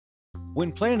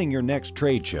When planning your next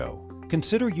trade show,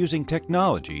 consider using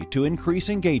technology to increase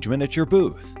engagement at your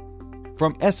booth.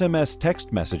 From SMS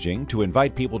text messaging to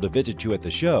invite people to visit you at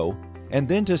the show and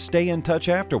then to stay in touch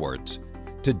afterwards,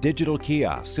 to digital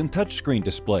kiosks and touchscreen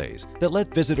displays that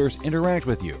let visitors interact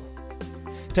with you.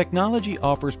 Technology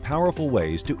offers powerful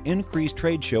ways to increase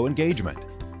trade show engagement.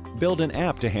 Build an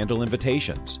app to handle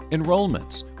invitations,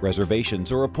 enrollments,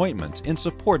 reservations, or appointments in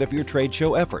support of your trade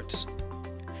show efforts.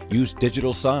 Use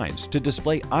digital signs to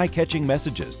display eye-catching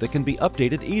messages that can be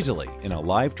updated easily in a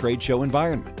live trade show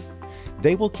environment.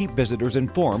 They will keep visitors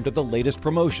informed of the latest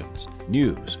promotions,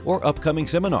 news, or upcoming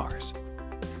seminars.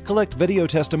 Collect video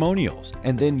testimonials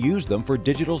and then use them for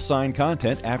digital sign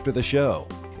content after the show.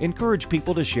 Encourage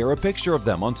people to share a picture of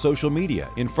them on social media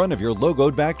in front of your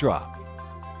logoed backdrop.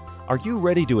 Are you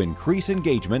ready to increase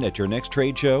engagement at your next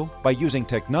trade show by using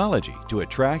technology to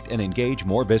attract and engage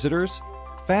more visitors?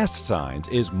 FASTSIGNS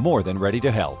is more than ready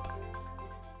to help.